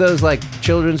reminds me of those like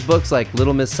children's books, like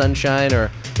Little Miss Sunshine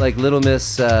or like Little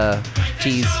Miss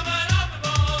Tease.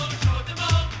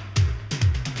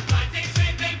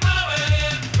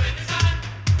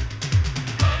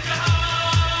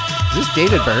 Is this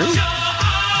David Byrne?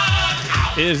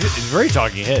 It's very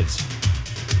Talking Heads.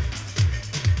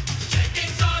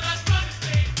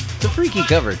 It's a freaky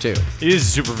cover too. It is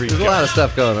super freaky. There's a lot of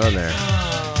stuff going on there.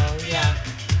 Oh, yeah.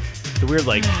 The weird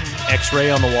like X-ray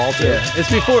on the wall too. Yeah, it's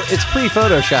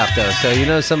pre-Photoshop though, so you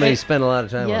know somebody spent a lot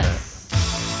of time on that.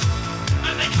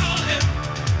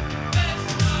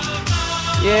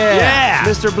 Yes. Yeah,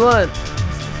 Mr. Blunt.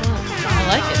 I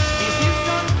like it.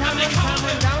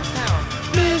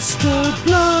 Mr.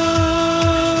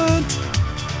 Blunt.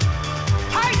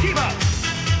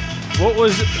 What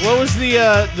was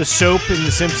the soap in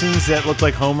The Simpsons that looked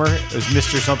like Homer? It was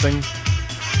Mr. something.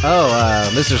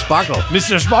 Oh, Mr. Sparkle.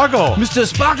 Mr. Sparkle. Mr.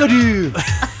 Sparkle.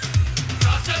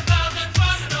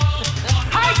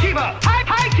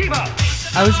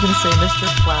 I was going to say Mr.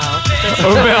 Plow.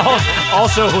 Oh, well,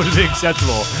 also would have been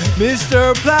acceptable.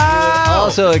 Mr. Plow.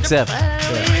 Also accept.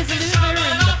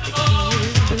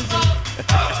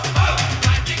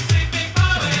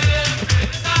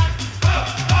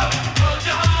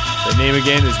 The name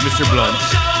again is Mr. Blunt.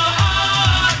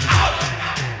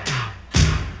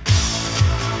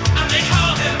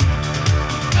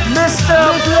 Mr.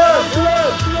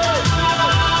 Blunt.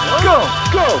 Go.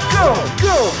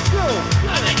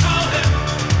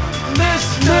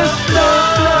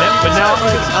 But now,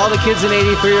 All the kids in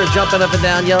 83 are jumping up and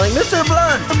down yelling, Mr.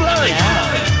 Blunt.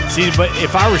 see, but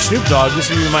if I were Snoop Dogg, this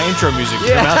would be my intro music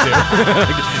to come out to.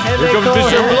 And Here they comes call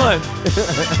Mr. him-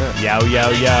 Blunt. Yow, yow,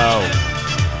 yow.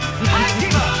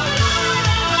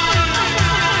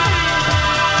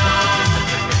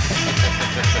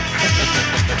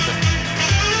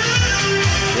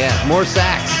 Yeah, more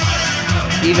sax.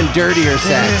 Even dirtier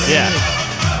sax. Yeah.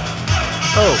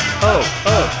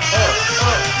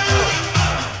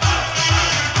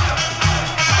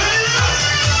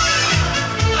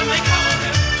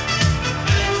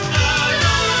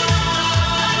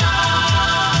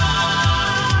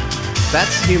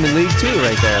 That's Human League too,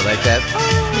 right there, like that.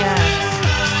 Yeah.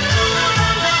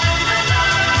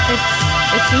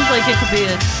 It seems like it could be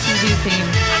a TV theme,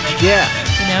 Yeah.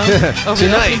 you know? Over the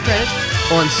Tonight. opening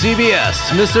credits. On CBS,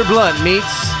 Mr. Blunt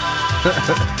meets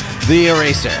The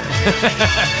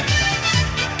Eraser.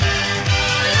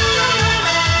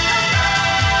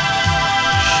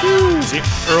 See,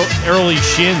 early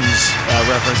Shins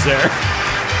reference there.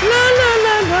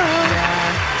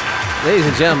 Ladies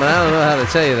and gentlemen, I don't know how to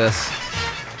tell you this,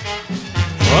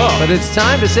 Whoa. but it's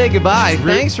time to say goodbye.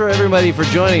 Thanks for everybody for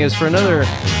joining us for another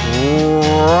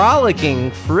rollicking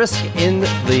frisk in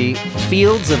the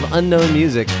fields of unknown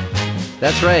music.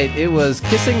 That's right, it was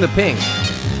Kissing the Pink.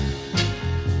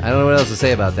 I don't know what else to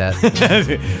say about that.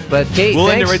 But Kate, We'll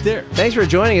end it thanks, right there. Thanks for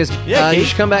joining us. Yeah, You Kate.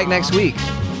 should come back next week.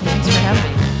 Thanks for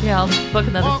having me. Yeah, I'll book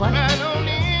another flight.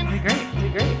 It'll be great. It'll be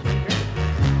great.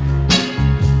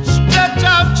 Stretch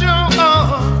out your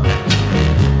arm.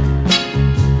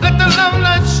 Let the love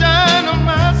light shine on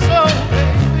my soul,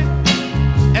 baby.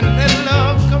 And let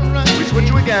love come right. We switch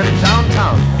you again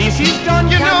downtown. This is John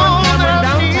You know Cameron that I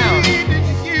downtown. needed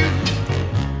you.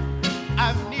 I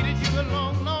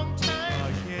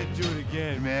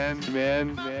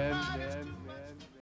and then